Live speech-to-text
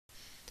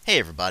Hey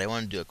everybody, I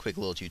want to do a quick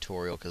little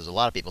tutorial because a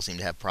lot of people seem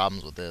to have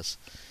problems with this.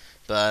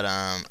 But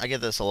I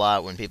get this a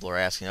lot when people are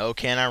asking, oh,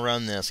 can I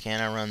run this? Can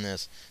I run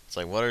this? It's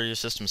like, what are your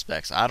system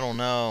specs? I don't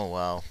know.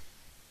 Well,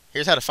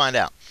 here's how to find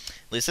out.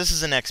 At least this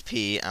is an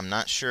XP. I'm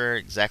not sure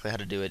exactly how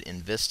to do it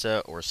in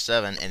Vista or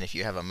 7, and if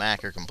you have a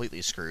Mac, you're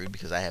completely screwed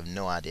because I have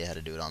no idea how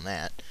to do it on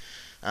that.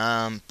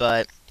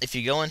 But if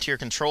you go into your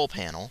control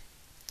panel,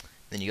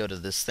 then you go to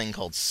this thing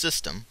called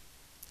System,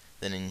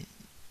 then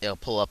it'll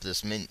pull up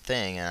this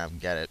thing, and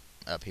I've got it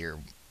up here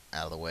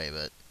out of the way,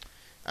 but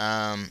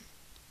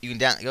you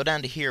can go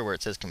down to here where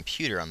it says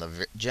Computer on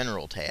the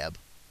General tab,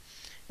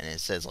 and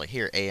it says like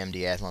here AMD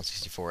Athlon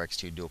 64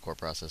 X2 dual core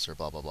processor,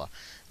 blah blah blah.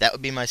 That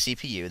would be my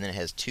CPU, and then it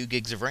has 2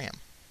 gigs of RAM.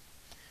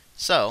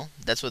 So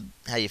that's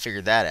how you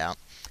figure that out.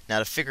 Now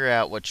to figure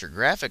out what your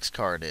graphics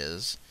card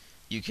is,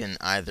 you can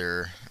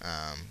either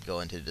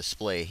go into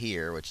display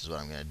here, which is what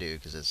I'm going to do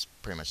because it's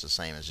pretty much the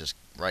same as just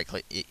right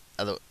click.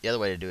 The other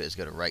way to do it is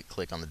go to right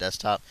click on the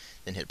desktop,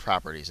 then hit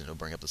properties, and it'll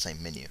bring up the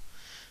same menu.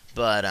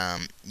 But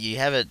you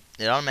have it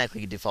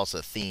automatically defaults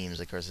to themes.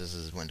 Of course, this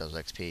is Windows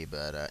XP,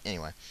 but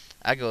anyway,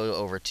 I go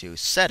over to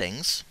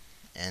settings,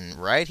 and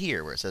right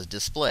here where it says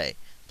display,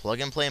 plug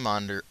and play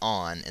monitor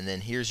on, and then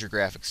here's your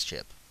graphics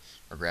chip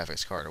or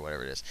graphics card or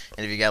whatever it is.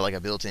 And if you got like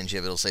a built-in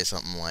chip, it'll say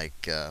something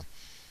like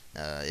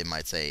it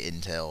might say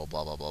Intel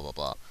blah blah blah blah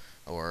blah,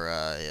 or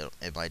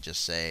it might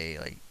just say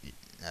like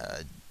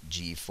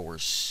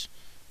GeForce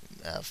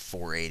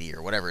 480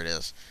 or whatever it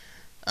is.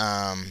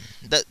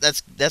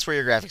 That's where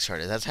your graphics card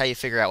is. That's how you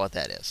figure out what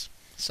that is.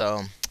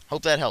 So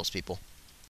hope that helps people.